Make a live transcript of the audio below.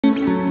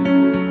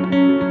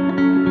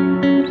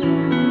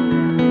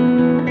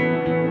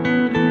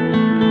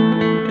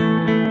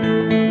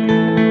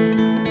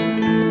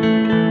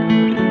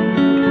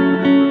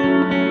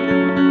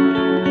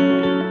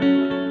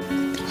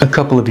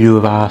couple of you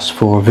have asked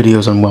for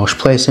videos on Welsh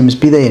place names,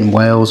 be they in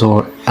Wales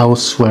or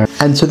elsewhere,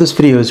 and so this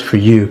video is for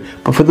you.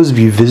 But for those of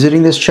you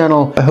visiting this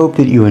channel, I hope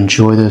that you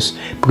enjoy this,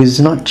 because it's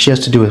not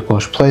just to do with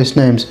Welsh place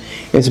names,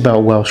 it's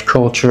about Welsh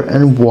culture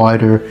and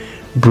wider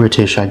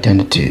British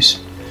identities.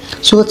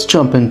 So let's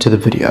jump into the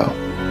video.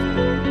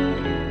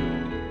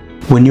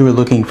 When you are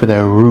looking for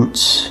their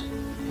roots,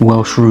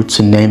 Welsh roots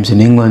and names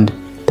in England,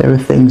 there are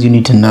things you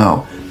need to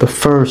know. The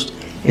first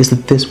is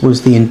that this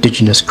was the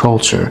indigenous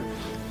culture,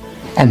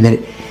 and that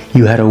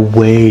you had a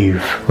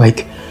wave,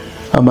 like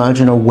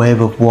imagine a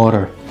wave of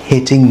water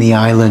hitting the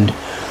island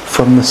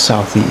from the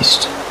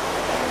southeast.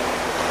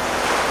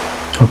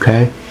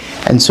 Okay?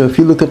 And so if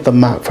you look at the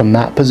map from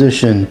that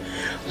position,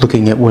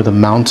 looking at where the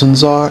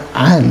mountains are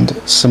and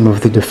some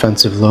of the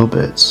defensive low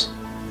bits,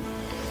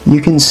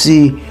 you can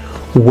see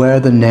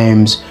where the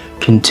names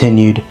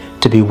continued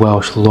to be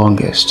Welsh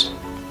longest,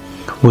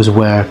 was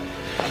where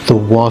the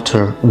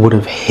water would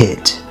have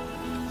hit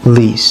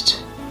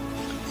least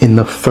in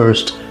the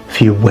first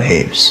few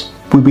waves.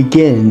 We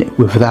begin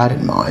with that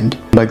in mind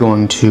by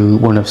going to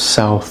one of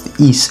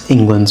southeast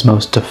England's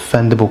most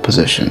defendable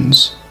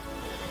positions,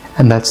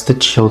 and that's the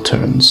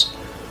Chilterns,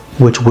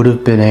 which would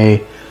have been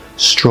a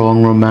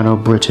strong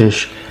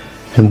romano-british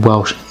and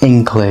Welsh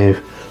enclave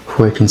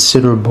for a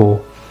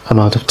considerable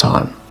amount of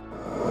time.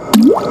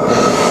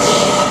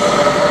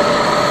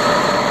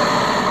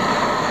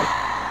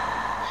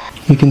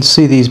 You can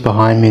see these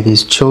behind me.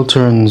 These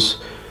Chilterns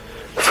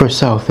for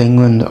South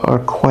England are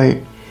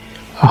quite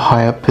a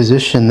high up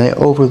position. They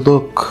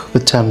overlook the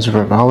Thames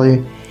River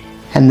Valley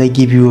and they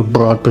give you a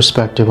broad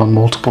perspective on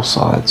multiple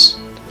sides.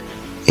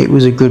 It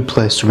was a good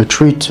place to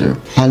retreat to,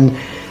 and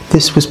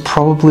this was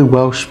probably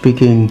Welsh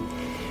speaking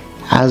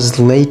as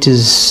late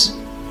as,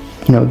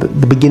 you know,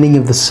 the beginning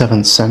of the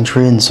 7th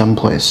century in some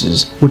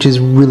places, which is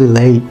really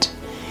late.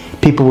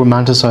 People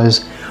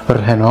romanticize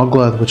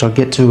Rhenogladd, which I'll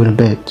get to in a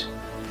bit,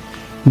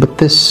 but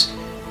this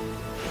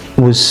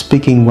was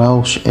speaking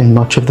Welsh in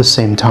much of the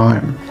same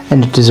time,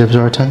 and it deserves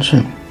our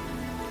attention.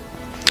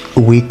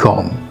 We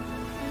come.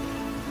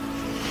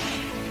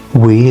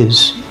 We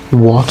is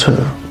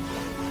water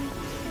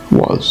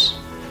was.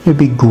 It'd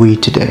be gui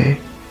today.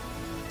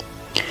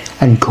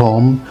 And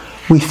com,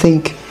 we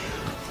think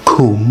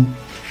cum.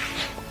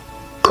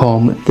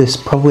 Com, this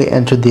probably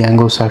entered the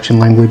Anglo-Saxon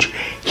language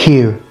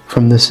here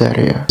from this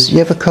area. So you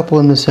have a couple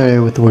in this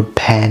area with the word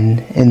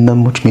pen in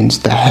them, which means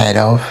the head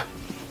of,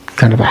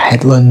 kind of a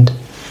headland,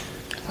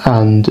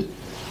 and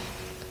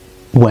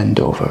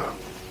Wendover,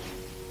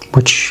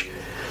 which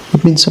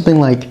would mean something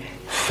like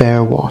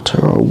fair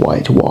water or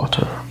white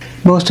water.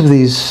 Most of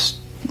these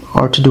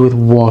are to do with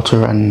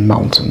water and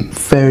mountain,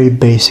 very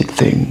basic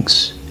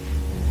things,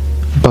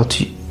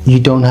 but you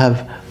don't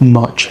have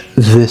much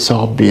this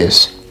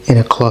obvious in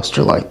a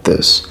cluster like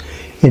this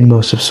in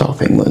most of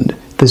South England.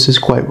 This is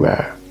quite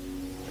rare.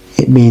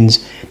 It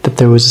means that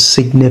there was a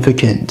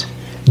significant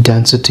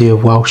density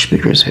of Welsh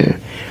speakers here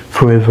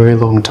for a very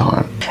long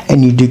time,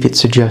 and you do get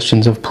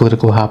suggestions of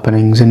political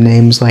happenings in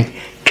names like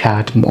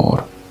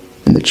Cadmor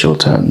in the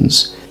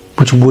Chilterns,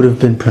 which would have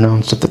been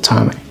pronounced at the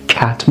time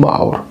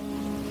Catmawr.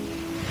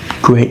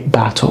 Great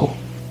battle.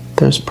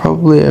 There's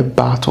probably a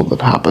battle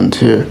that happened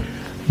here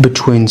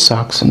between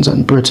Saxons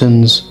and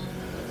Britons,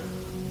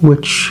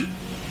 which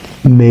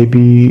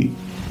maybe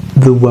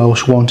the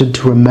Welsh wanted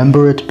to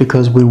remember it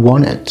because we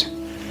won it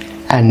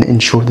and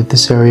ensure that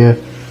this area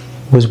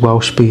was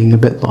Welsh speaking a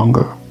bit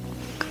longer,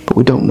 but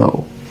we don't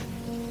know.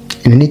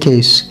 In any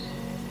case,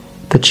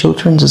 the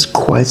Chilterns is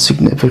quite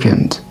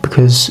significant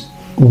because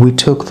we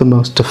took the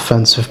most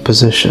defensive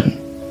position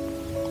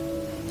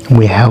and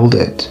we held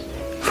it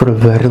for a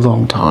very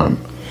long time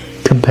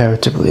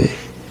comparatively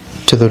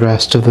to the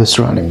rest of the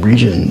surrounding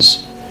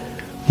regions.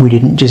 We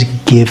didn't just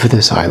give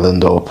this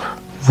island up.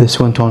 This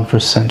went on for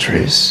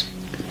centuries.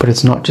 But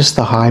it's not just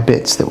the high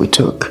bits that we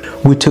took.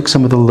 We took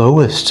some of the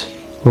lowest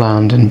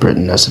land in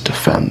Britain as a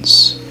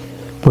defense,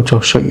 which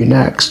I'll show you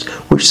next,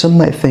 which some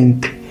might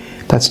think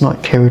that's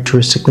not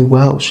characteristically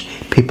Welsh,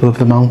 people of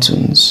the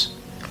mountains.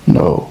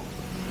 No,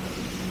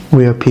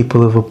 we are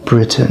people of a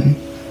Britain,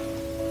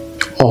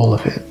 all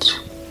of it,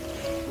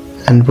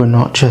 and we're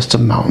not just a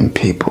mountain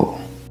people.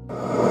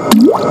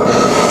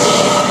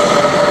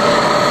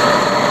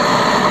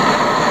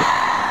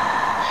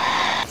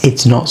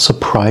 It's not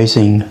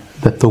surprising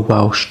that the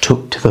Welsh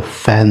took to the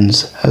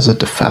Fens as a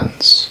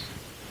defense,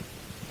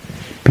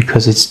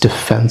 because it's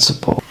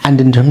defensible. And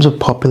in terms of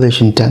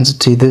population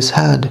density, this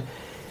had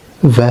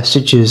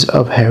vestiges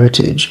of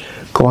heritage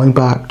going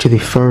back to the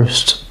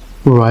first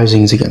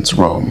risings against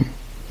Rome.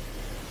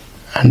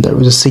 And there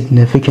was a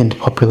significant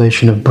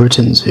population of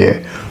Britons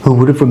here who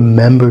would have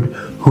remembered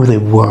who they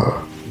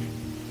were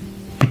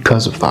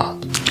because of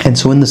that. And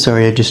so in this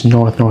area just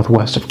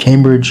northwest of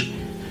Cambridge,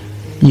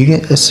 you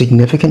get a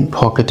significant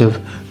pocket of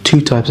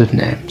two types of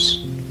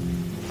names.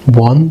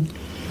 One,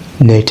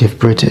 native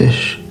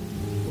British,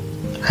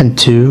 and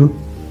two,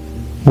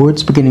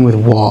 words beginning with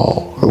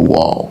wall or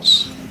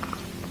walls.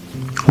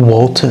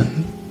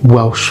 Walton,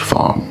 Welsh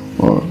farm,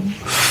 or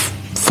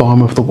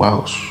farm of the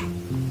Welsh.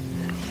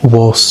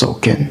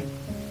 Walsoken,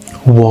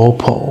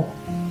 Walpole,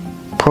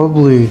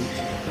 probably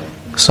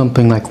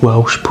something like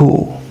Welsh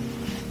Pool.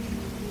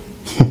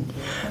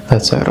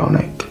 That's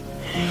ironic.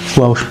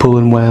 Welsh Pool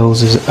in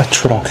Wales is a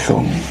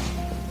Trallwng.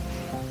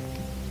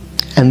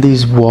 And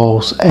these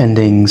Wals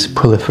endings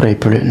proliferate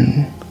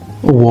Britain.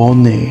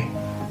 Walney,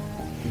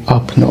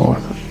 up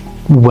north,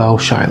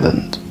 Welsh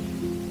Island.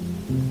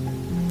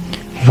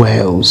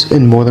 Wales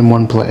in more than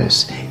one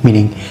place,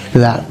 meaning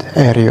that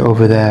area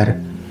over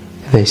there,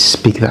 they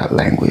speak that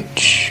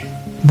language,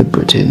 the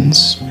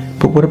Britons.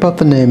 But what about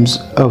the names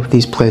of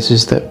these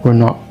places that were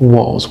not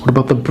Wals? What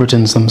about the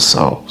Britons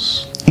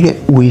themselves? You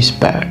get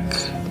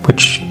Wiesbach,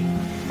 which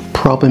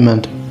probably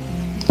meant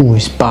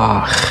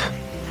Wiesbach,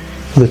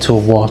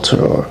 little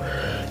water, or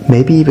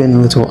maybe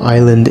even little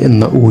island in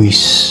the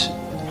Oise.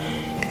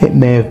 It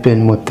may have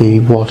been what the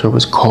water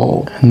was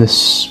called, and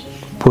this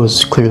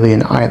was clearly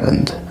an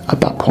island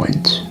at that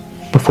point,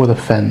 before the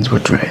Fens were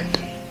drained.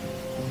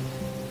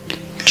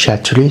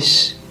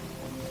 Chetris,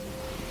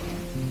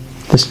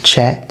 this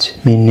chet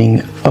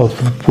meaning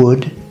of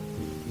wood,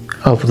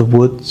 of the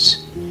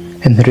woods,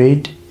 and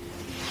reed,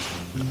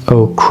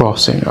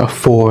 crossing, a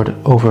ford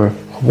over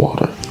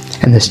water.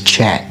 And this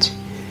chet,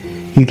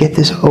 you get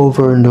this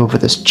over and over,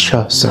 this ch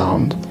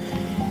sound,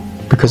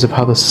 because of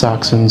how the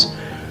Saxons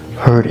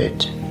heard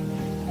it.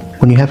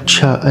 When you have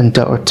ch and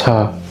da or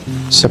ta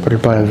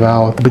separated by a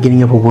vowel at the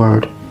beginning of a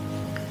word,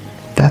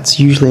 that's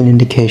usually an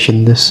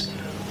indication this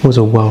was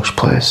a Welsh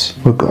place,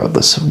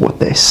 regardless of what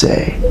they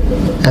say.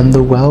 And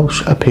the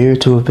Welsh appear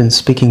to have been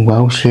speaking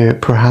Welsh here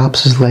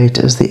perhaps as late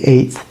as the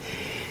 8th,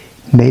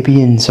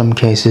 maybe in some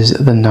cases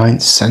the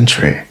 9th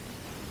century.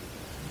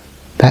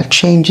 That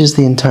changes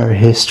the entire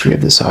history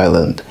of this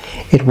island.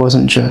 It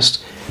wasn't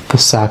just the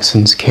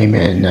Saxons came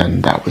in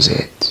and that was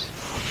it.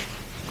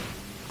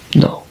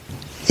 No.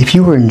 If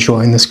you were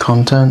enjoying this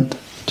content,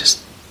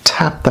 just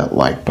tap that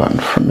like button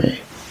for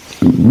me.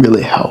 It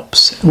really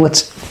helps. And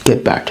let's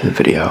get back to the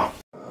video.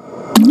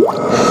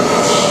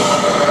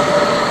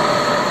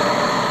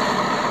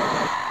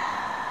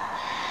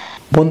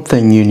 One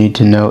thing you need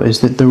to know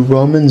is that the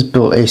Romans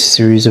built a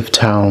series of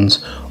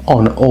towns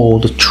on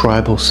old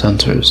tribal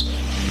centres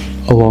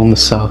along the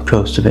south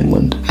coast of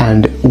England.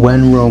 And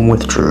when Rome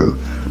withdrew,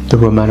 the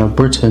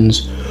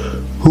romano-Britons,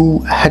 who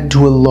had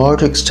to a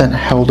large extent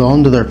held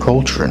on to their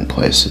culture in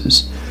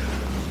places,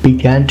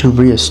 began to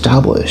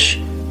re-establish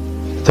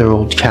their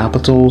old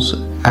capitals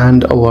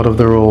and a lot of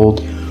their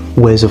old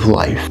ways of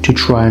life to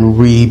try and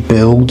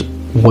rebuild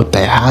what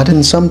they had.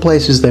 In some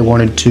places they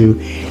wanted to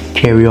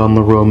carry on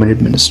the Roman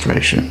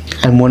administration.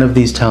 And one of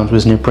these towns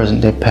was near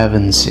present-day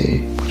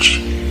Pevensey, which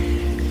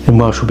in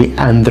Welsh would be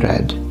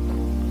Andred.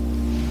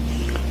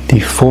 The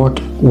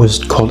fort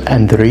was called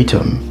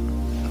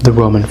Andretum, the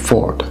Roman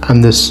fort,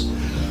 and this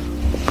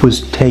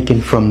was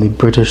taken from the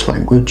British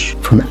language,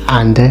 from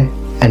ande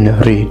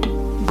and reed,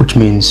 which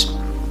means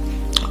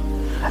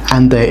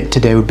ande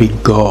today would be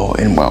go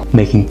in Welsh,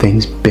 making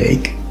things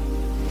big.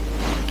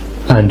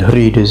 And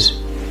reed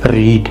is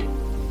reed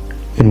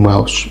in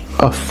Welsh,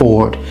 a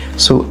ford,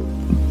 so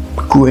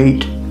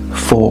great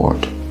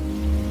ford.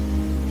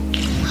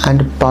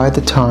 And by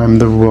the time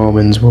the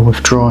Romans were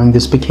withdrawing,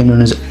 this became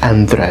known as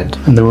Andred,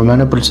 and the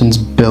Romano-Britons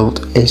built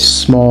a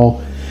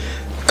small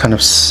kind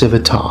of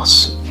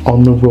civitas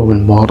on the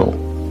Roman model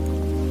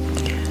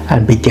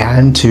and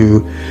began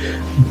to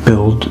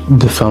build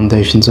the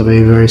foundations of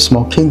a very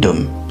small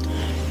kingdom.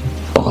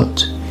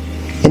 But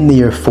in the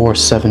year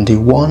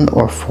 471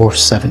 or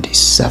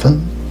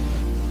 477,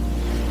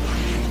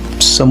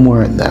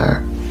 somewhere in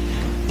there,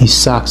 the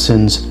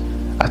Saxons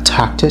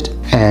attacked it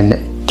and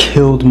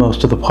killed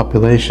most of the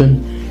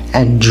population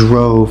and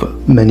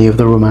drove many of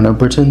the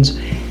Romano-Britons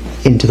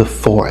into the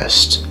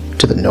forest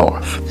to the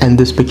north. And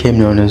this became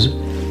known as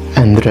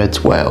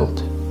Andred's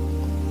Weald.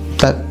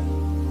 That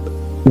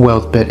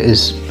weald bit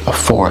is a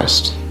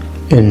forest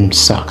in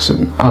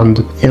Saxon, and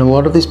in a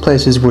lot of these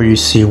places where you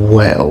see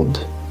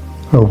weald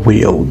or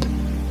weald,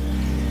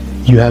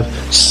 you have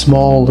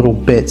small little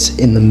bits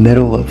in the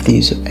middle of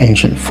these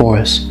ancient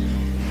forests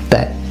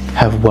that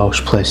have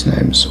Welsh place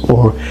names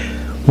or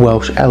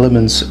Welsh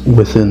elements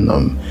within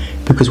them.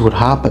 Because what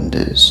happened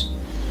is,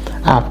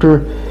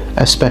 after,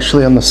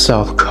 especially on the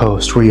south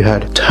coast where you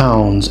had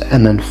towns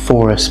and then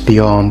forests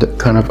beyond,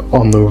 kind of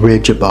on the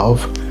ridge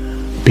above,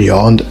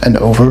 beyond and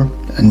over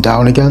and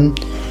down again,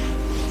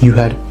 you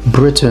had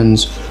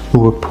Britons who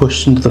were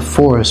pushed into the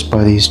forest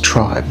by these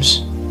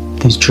tribes,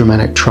 these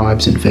Germanic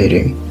tribes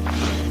invading,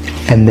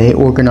 and they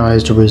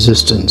organized a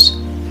resistance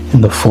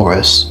in the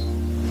forests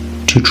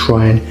to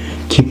try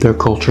and keep their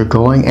culture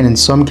going. And in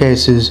some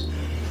cases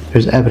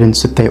there's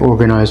evidence that they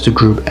organized a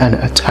group and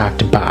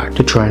attacked back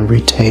to try and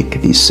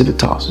retake these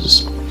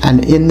civitases.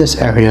 And in this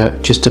area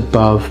just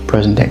above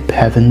present-day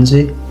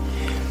Pevensey,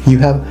 you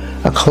have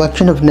a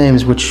collection of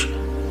names which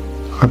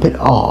are a bit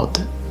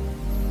odd.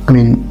 I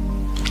mean,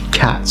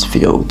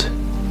 Catsfield.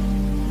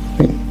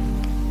 I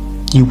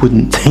mean, you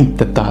wouldn't think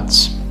that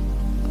that's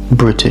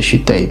British,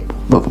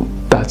 well,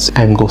 that's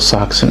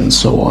Anglo-Saxon and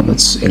so on,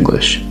 it's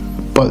English.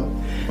 But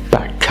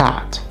that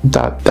cat.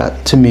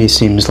 That to me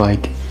seems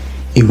like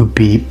it would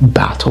be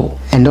battle.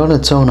 And on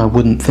its own, I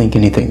wouldn't think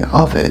anything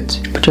of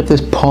it. But you have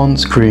this pond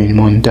screen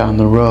one down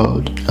the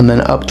road. And then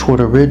up toward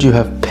a ridge, you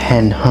have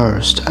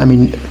Penhurst. I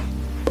mean,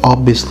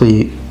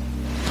 obviously,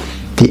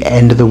 the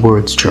end of the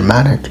word's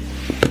Germanic.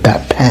 But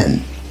that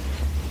pen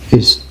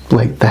is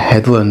like the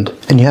headland.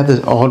 And you have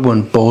this odd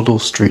one, Bodle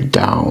Street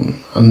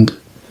down. And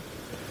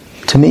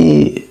to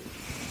me,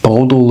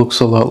 Bodle looks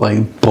a lot like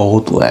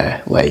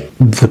Boldley, like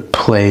the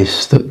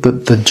place,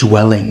 the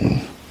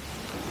dwelling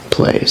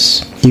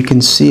place. You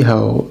can see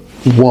how,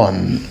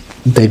 one,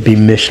 they'd be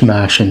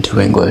mishmashed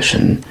into English,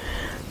 and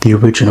the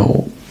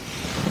original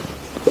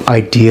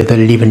idea that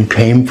it even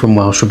came from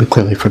Welsh would be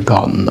clearly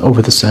forgotten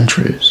over the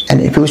centuries. And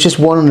if it was just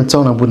one on its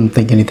own, I wouldn't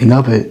think anything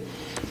of it.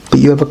 But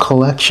you have a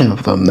collection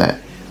of them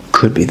that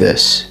could be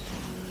this.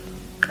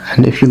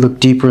 And if you look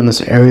deeper in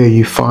this area,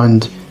 you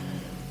find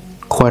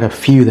quite a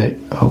few that,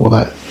 oh,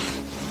 well,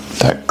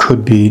 that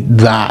could be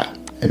that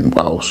in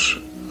Welsh,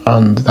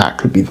 and that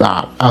could be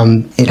that.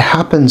 And it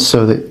happens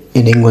so that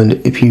in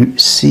England, if you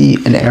see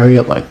an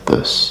area like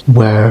this,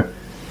 where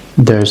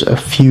there's a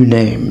few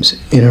names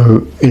in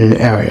an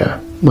area,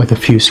 like a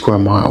few square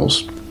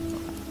miles,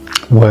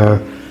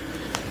 where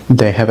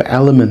they have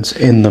elements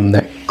in them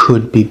that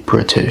could be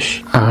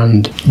British,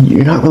 and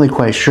you're not really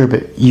quite sure,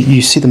 but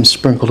you see them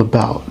sprinkled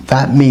about,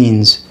 that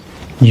means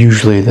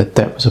usually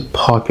that was a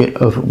pocket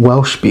of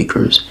Welsh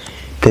speakers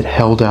that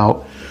held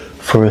out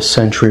for a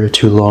century or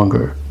two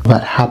longer.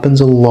 That happens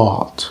a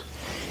lot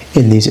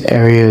in these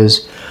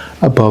areas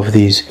above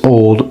these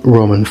old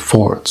Roman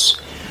forts,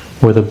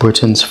 where the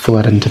Britons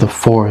fled into the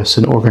forests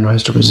and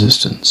organized a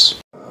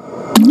resistance.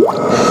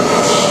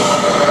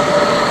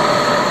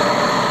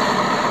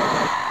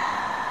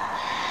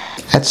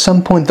 At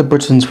some point the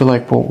Britons were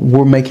like, well,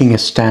 we're making a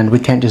stand, we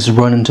can't just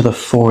run into the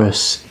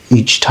forests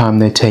each time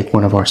they take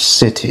one of our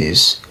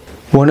cities.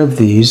 One of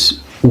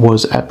these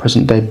was at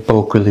present day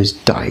Bokerley's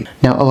Dyke.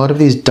 Now a lot of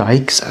these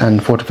dikes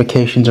and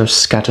fortifications are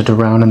scattered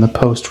around in the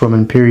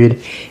post-Roman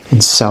period in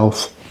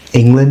South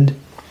England,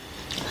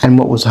 and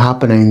what was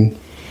happening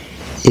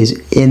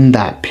is in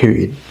that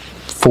period,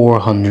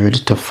 400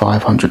 to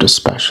 500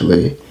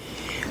 especially,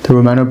 the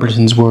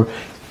Romano-Britons were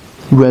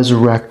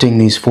resurrecting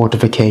these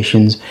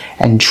fortifications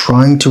and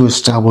trying to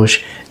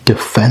establish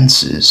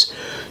defenses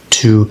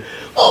to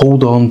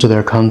hold on to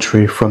their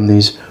country from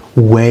these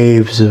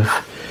waves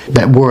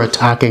that were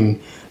attacking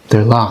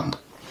their land.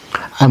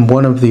 And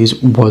one of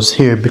these was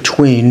here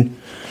between,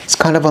 it's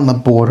kind of on the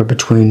border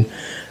between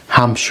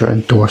Hampshire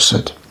and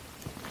Dorset.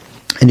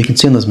 And you can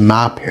see on this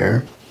map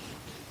here,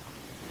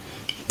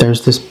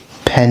 there's this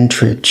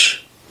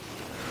Pentridge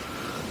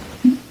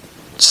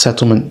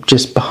settlement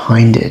just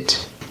behind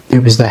it.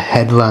 It was the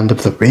headland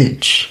of the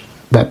ridge.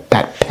 That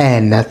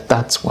pen,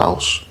 that's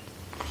Welsh.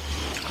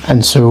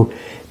 And so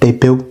they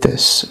built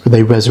this, or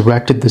they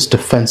resurrected this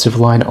defensive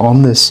line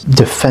on this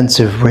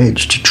defensive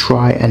ridge to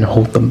try and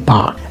hold them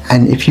back.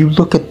 And if you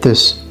look at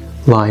this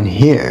line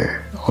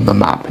here on the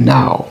map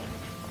now,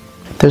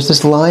 there's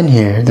this line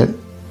here that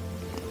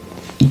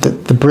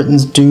the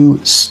Britons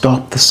do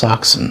stop the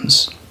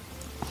Saxons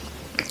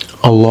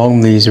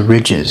along these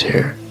ridges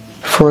here.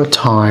 For a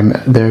time,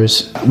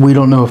 we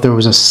don't know if there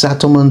was a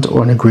settlement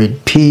or an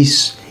agreed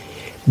peace,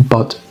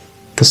 but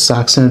the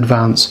Saxon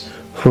advance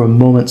for a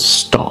moment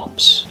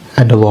stops.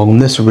 And along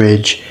this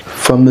ridge,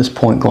 from this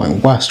point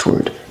going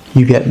westward,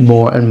 you get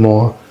more and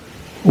more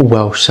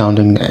Welsh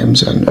sounding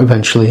names, and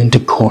eventually into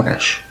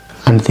Cornish.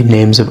 And the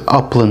names of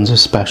uplands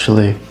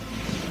especially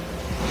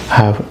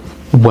have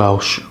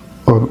Welsh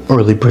or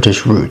early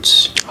British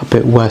roots. A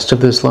bit west of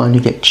this line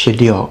you get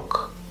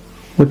Chidioch,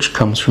 which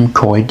comes from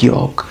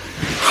Coediog,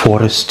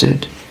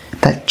 forested.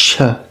 That ch,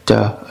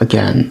 duh,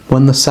 again.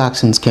 When the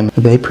Saxons came,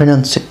 they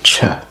pronounced it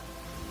ch. And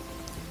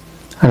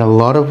a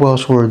lot of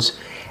Welsh words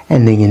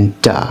ending in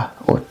da,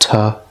 or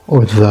ta,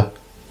 or the,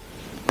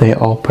 they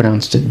all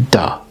pronounced it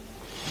da.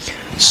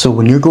 So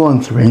when you're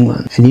going through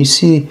England, and you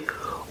see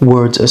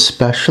words,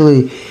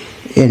 especially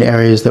in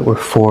areas that were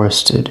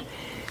forested,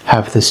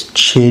 have this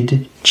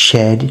chid,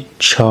 ched,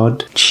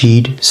 chud,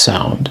 cheed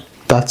sound,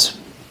 that's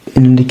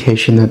an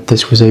indication that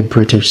this was a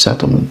British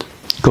settlement.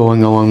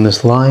 Going along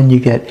this line, you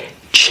get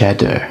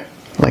cheddar,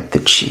 like the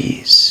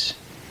cheese.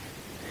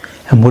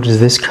 And where does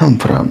this come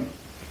from?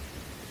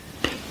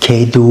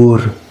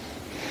 Cedur,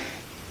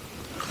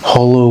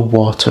 hollow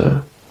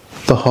water,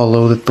 the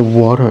hollow that the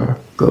water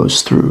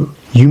goes through.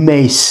 You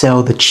may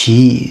sell the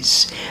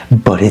cheese,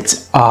 but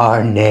it's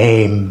our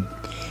name.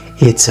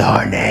 It's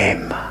our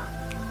name.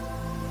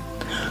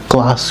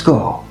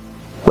 Glasgow,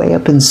 way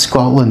up in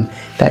Scotland,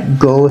 that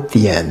go at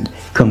the end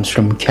comes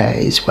from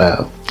K as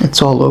well.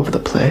 It's all over the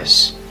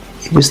place.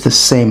 It was the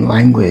same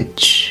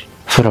language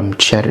from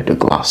Cheddar to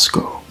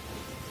Glasgow.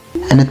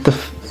 And at the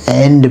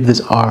end of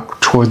this arc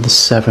toward the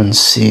Severn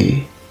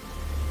Sea,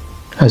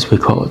 as we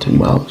call it in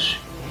Welsh,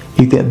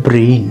 you get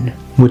Breen,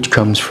 which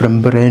comes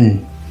from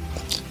Bryn,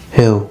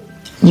 hill.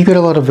 You get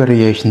a lot of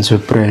variations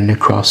of Bryn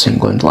across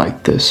England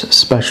like this,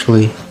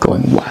 especially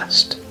going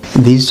west.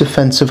 These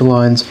defensive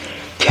lines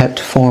kept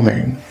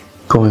forming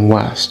going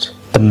west,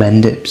 the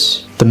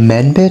Mendips. The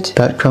Menbit,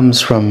 that comes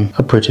from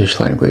a British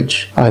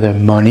language, either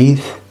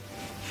monith,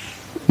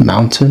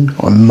 mountain,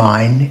 or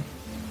mine,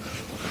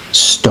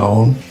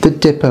 stone. The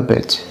Dipper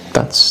bit,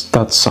 that's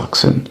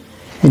Saxon,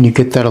 and you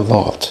get that a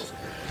lot.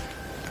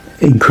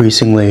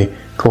 Increasingly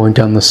going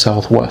down the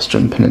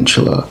southwestern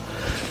peninsula,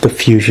 the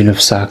fusion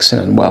of Saxon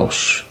and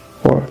Welsh,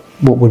 or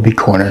what would be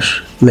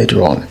Cornish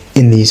later on,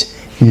 in these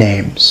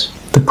names.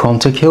 The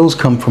Contic Hills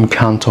come from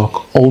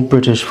Cantock, Old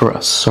British for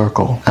a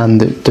circle,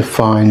 and it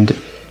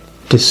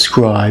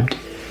described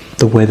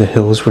the way the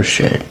hills were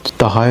shaped.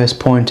 The highest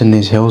point in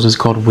these hills is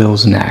called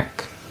Will's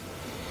Neck.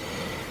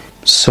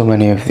 So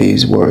many of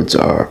these words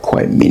are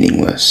quite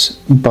meaningless,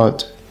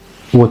 but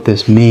what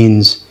this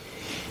means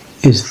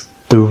is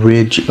the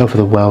ridge of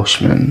the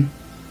Welshmen.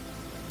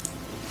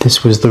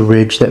 This was the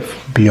ridge that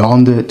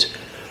beyond it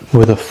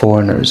were the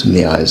foreigners in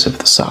the eyes of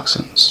the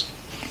Saxons,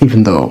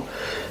 even though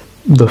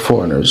the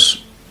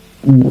foreigners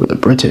were the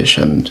British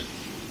and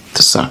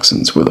the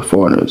Saxons were the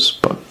foreigners,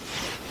 but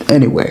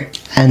anyway.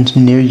 And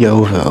near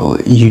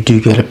Yeovil, you do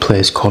get a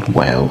place called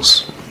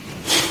Wales.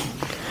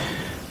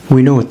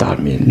 We know what that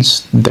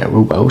means. There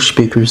were Welsh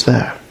speakers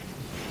there.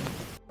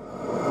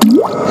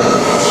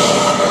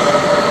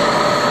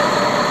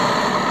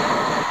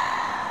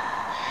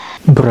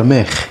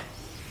 Bramich.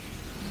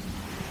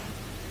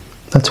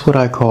 That's what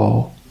I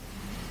call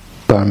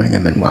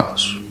Birmingham in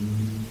Welsh.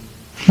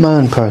 My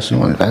own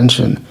personal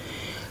invention,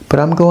 but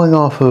I'm going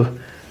off of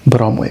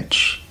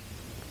Bromwich,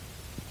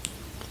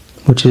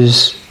 which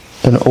is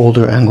an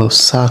older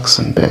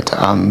Anglo-Saxon bit,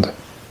 and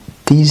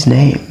these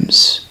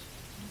names,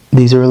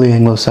 these early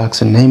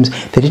Anglo-Saxon names,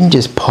 they didn't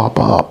just pop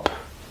up.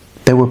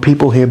 There were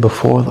people here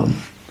before them,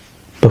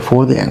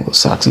 before the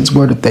Anglo-Saxons.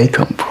 Where did they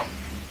come from?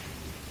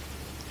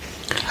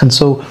 And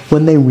so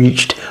when they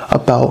reached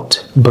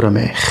about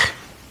Bramich,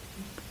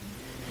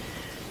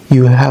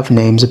 you have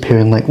names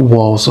appearing like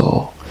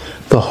Walsall,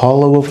 the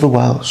Hollow of the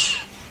Welsh.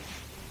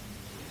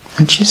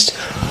 And just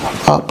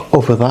up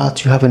over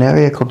that you have an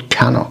area called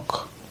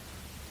Cannock,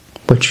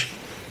 which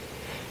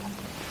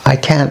I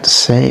can't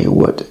say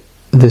what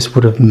this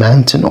would have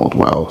meant in Old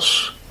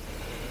Welsh.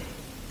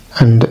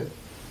 And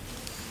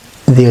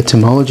the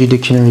etymology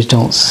dictionaries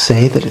don't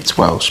say that it's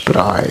Welsh, but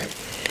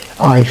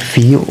I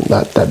feel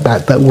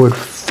that word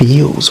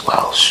feels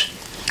Welsh.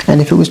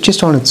 And if it was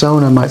just on its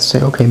own, I might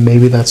say, okay,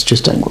 maybe that's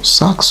just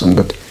Anglo-Saxon,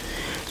 but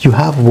you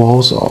have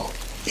Walsall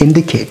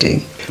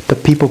indicating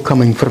that people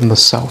coming from the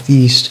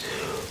southeast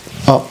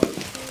up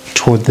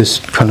toward this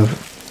kind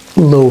of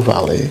low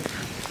valley,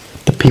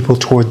 the people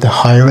toward the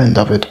higher end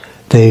of it,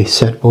 they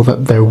said, well,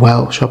 that they're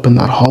Welsh up in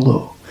that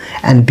hollow.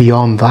 And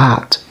beyond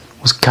that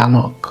was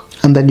Cannock.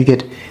 And then you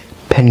get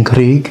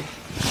Pencreig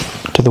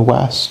to the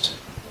west,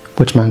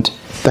 which meant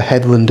the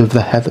headland of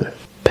the heather,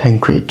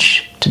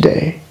 Pencreich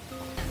today.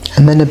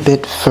 And then a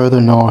bit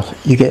further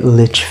north, you get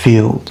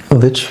Lichfield.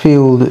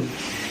 Lichfield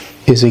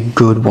is a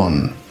good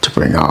one to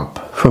bring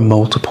up for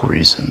multiple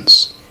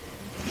reasons.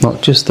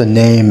 Not just the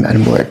name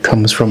and where it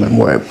comes from and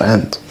where it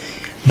went,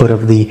 but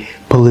of the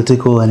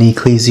political and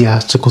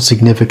ecclesiastical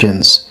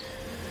significance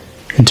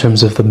in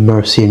terms of the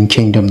Mercian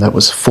Kingdom that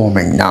was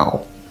forming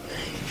now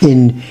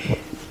in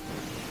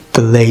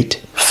the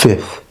late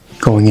 5th,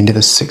 going into the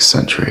 6th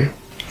century.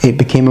 It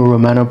became a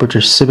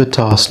romano-british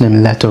civitas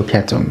named Leto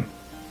Ketum.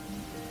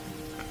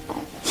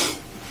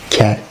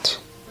 Ket,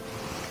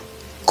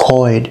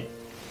 Coid,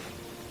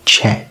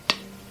 Chet.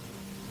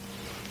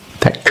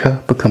 That K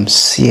becomes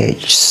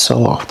CH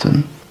so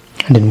often.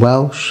 And in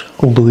Welsh,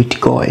 Luit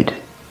Goed,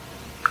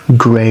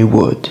 grey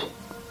wood.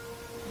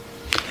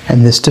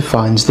 And this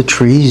defines the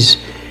trees,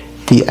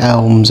 the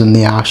elms and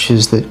the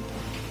ashes that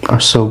are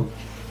so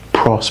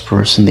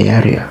prosperous in the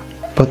area.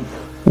 But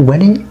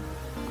when it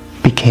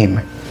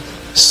became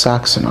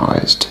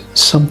Saxonized,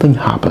 something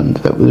happened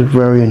that was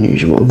very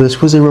unusual.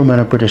 This was a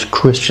Romano-British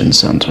Christian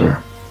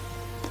centre.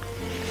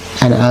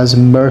 And as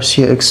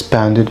Mercia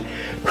expanded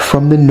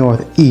from the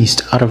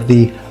northeast out of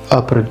the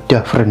upper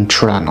Dyffryn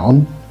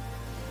Trannon,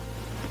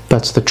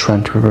 that's the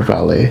Trent River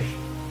Valley,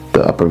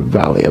 the upper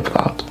valley of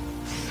that,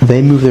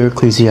 they moved their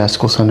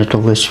ecclesiastical centre to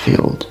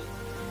Lichfield.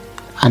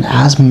 And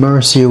as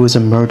Mercia was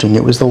emerging,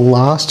 it was the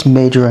last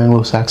major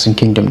Anglo-Saxon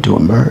kingdom to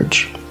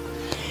emerge.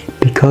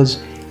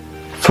 Because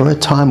for a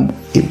time,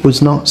 it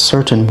was not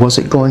certain, was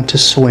it going to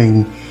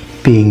swing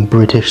being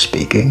British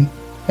speaking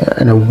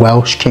in a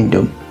Welsh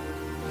kingdom,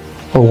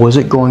 or was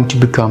it going to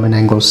become an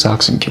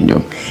Anglo-Saxon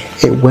kingdom?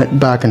 It went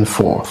back and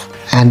forth.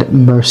 And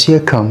Mercia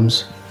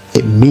comes,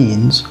 it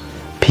means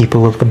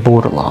people of the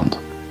borderland.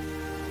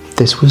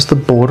 This was the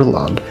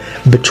borderland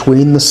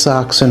between the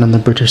Saxon and the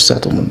British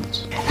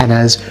settlements. And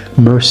as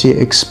Mercia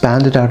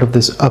expanded out of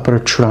this upper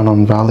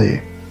Trannon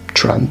Valley,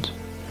 Trent,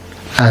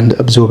 and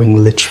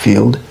absorbing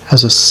Lichfield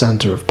as a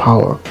centre of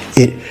power,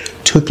 it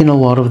took in a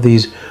lot of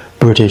these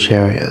British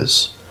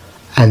areas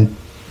and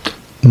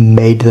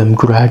made them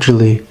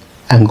gradually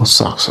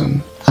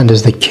Anglo-Saxon. And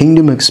as the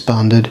kingdom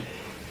expanded,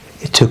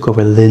 it took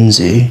over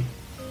Lindsey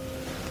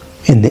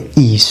in the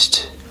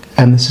east.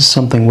 And this is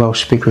something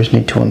Welsh speakers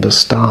need to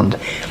understand.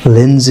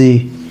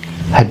 Lindsey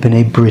had been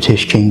a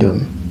British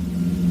kingdom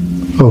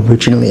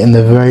originally in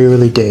the very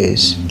early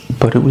days,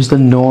 but it was the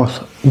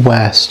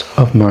northwest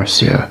of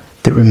Mercia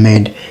that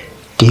remained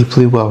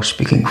deeply Welsh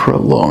speaking for a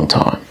long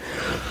time.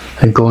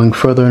 And going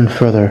further and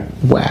further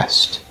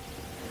west,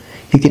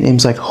 you get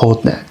names like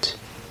Hodnet,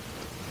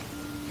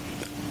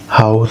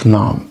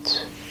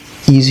 Hawddnant,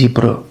 Easy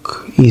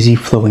Brook, Easy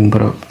Flowing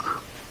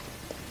Brook.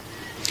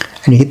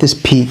 And you get this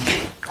peak,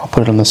 I'll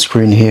put it on the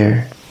screen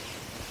here,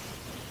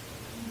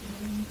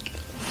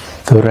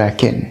 the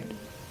Wrekin.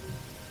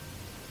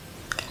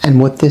 And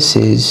what this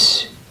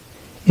is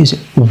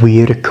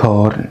Weir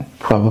Corn,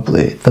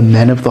 probably, the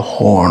men of the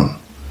horn.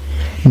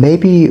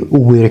 Maybe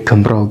Weir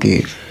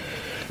Cambrogi,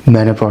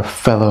 men of our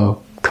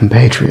fellow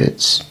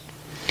compatriots.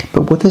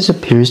 But what this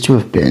appears to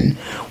have been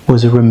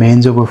was a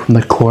remains over from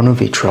the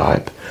Cornovi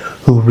tribe,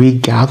 who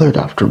regathered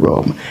after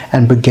Rome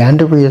and began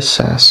to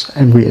reassess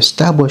and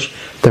reestablish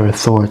their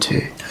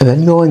authority. And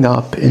then going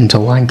up into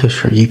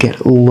Lancashire, you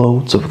get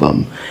loads of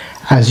them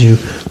as you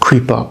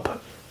creep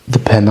up the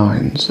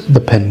Pennines,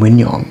 the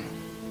Penwynion,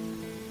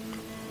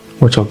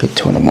 which I'll get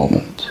to in a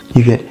moment.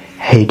 You get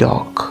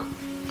Haydock,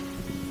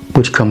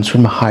 which comes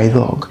from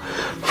Haidog,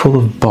 full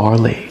of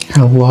barley.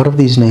 And a lot of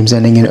these names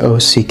ending in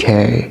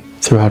OCK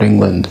throughout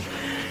England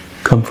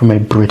come from a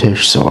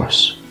British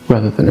source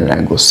rather than an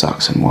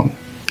Anglo-Saxon one.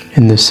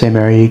 In the same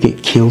area you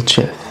get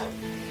Keelchith,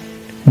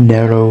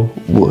 Narrow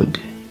Wood.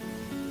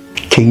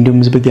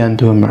 Kingdoms began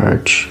to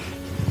emerge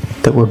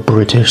that were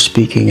British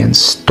speaking and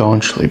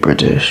staunchly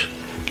British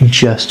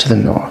just to the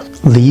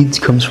north. Leeds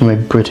comes from a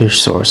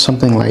British source,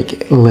 something like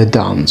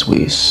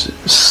Ledanswies,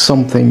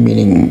 something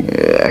meaning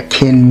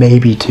akin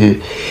maybe to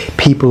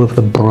people of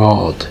the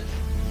Broad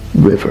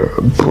River,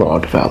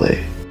 Broad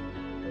Valley.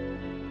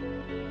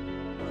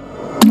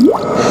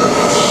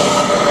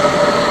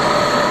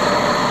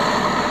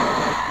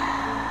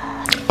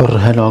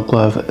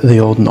 Rhenoglav, the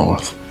Old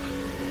North.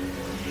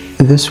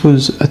 This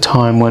was a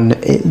time when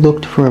it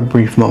looked for a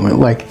brief moment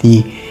like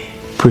the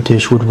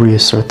British would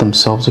reassert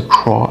themselves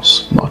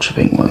across much of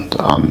England,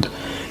 and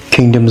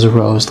kingdoms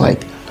arose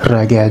like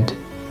Rheged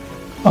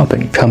up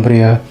in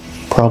Cumbria,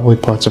 probably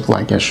parts of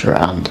Lancashire,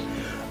 and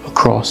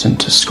across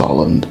into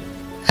Scotland.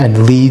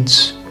 And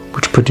Leeds,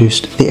 which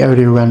produced, the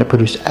area around it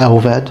produced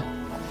Elved,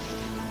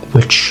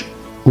 which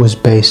was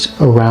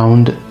based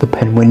around the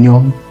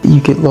Penwynion.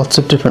 You get lots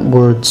of different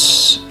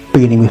words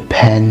beginning with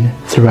pen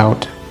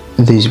throughout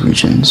these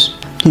regions.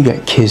 You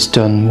get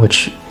Kisdun,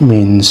 which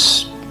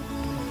means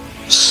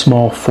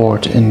small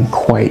fort in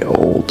quite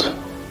old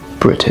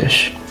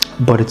British,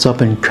 but it's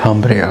up in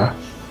Cumbria,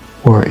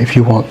 where if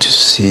you want to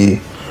see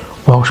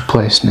Welsh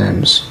place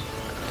names,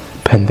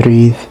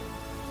 Penrith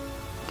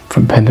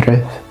from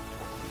Penrith,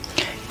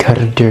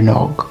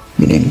 Caerdinog,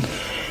 meaning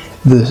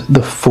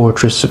the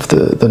fortress of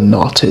the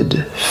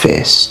knotted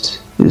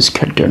fist, is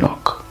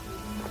Caerdinog.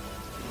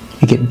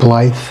 You get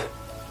Blythe,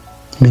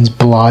 means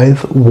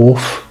Blythe,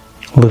 wolf.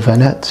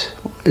 Levenet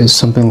is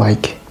something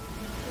like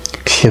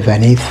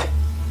Llefenith.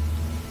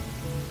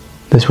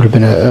 This would have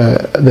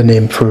been the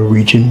name for a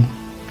region.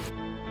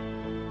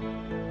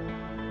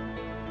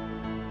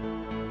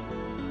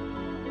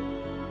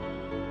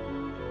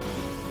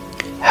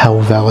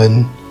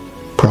 Helvellyn,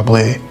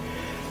 probably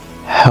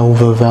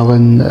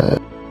Helvellyn.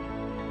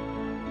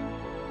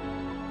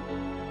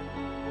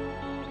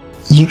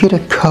 You get a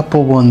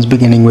couple ones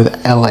beginning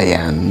with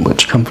Lan,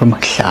 which come from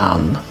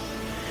Llan,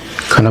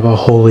 kind of a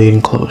holy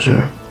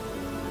enclosure.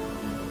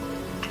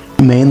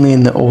 Mainly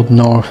in the Old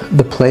North,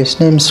 the place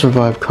names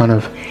survive kind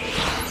of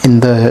in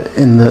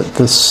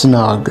the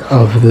snug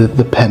of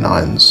the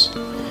Pennines,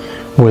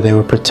 where they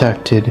were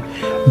protected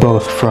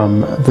both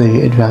from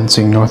the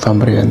advancing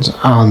Northumbrians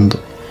and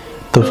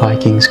the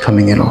Vikings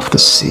coming in off the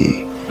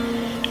sea.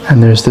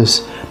 And there's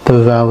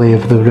the valley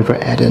of the River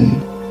Eden.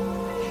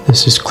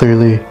 This is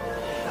clearly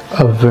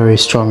a very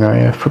strong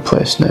area for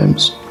place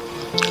names.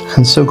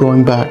 And so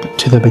going back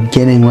to the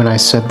beginning when I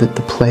said that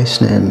the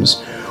place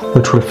names,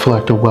 which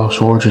reflect a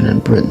Welsh origin in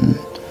Britain,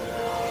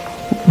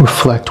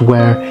 reflect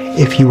where,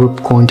 if you were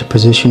going to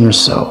position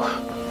yourself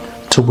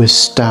to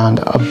withstand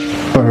a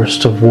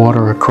burst of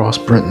water across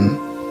Britain,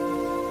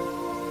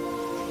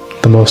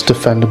 the most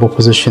defendable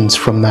positions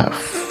from that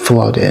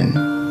flood in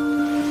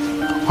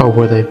are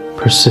where they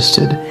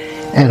persisted,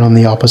 and on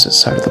the opposite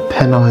side of the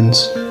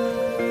Pennines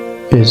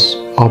is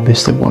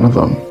obviously one of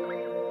them.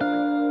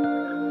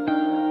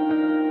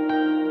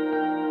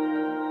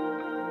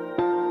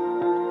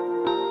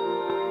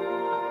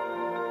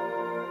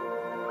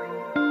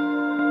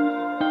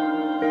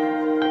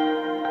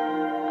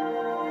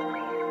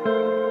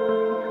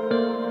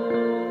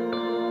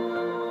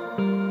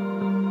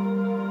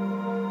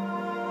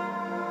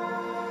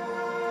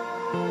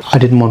 I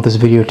didn't want this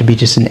video to be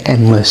just an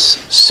endless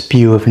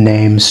spew of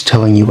names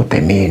telling you what they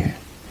mean.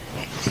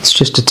 It's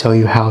just to tell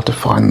you how to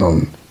find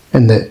them,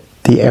 and that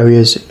the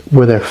areas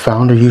where they're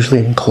found are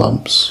usually in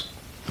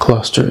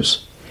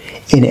clusters,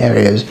 in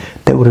areas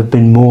that would have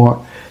been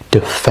more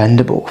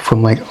defendable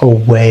from like a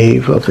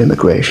wave of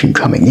immigration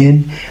coming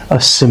in,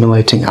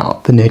 assimilating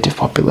out the native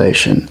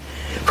population.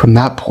 From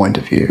that point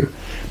of view,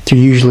 They're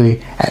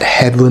usually at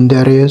headland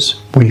areas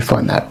where you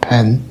find that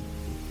pen.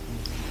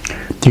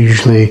 They're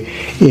usually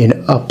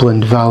in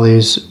upland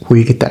valleys where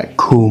you get that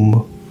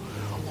coombe,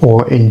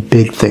 or in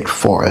big thick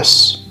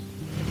forests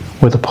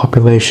where the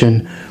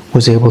population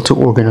was able to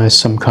organize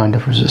some kind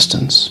of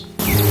resistance.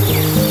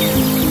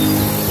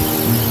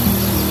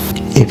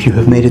 If you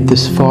have made it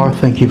this far,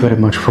 thank you very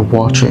much for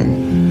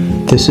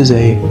watching. This is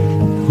a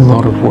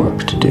lot of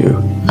work to do,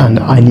 and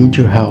I need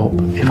your help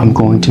if I'm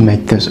going to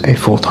make this a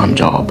full-time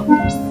job.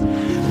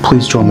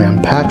 Please join me on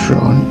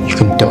Patreon. You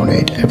can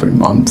donate every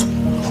month.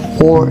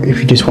 Or if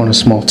you just want a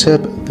small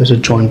tip, there's a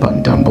join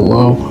button down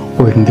below,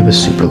 or you can give a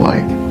super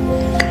like.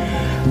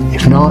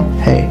 If not,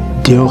 hey,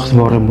 diolch yn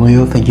fawr am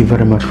wylio. Thank you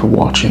very much for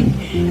watching.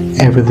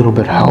 Every little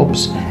bit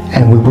helps,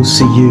 and we will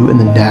see you in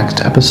the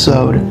next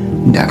episode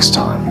next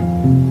time.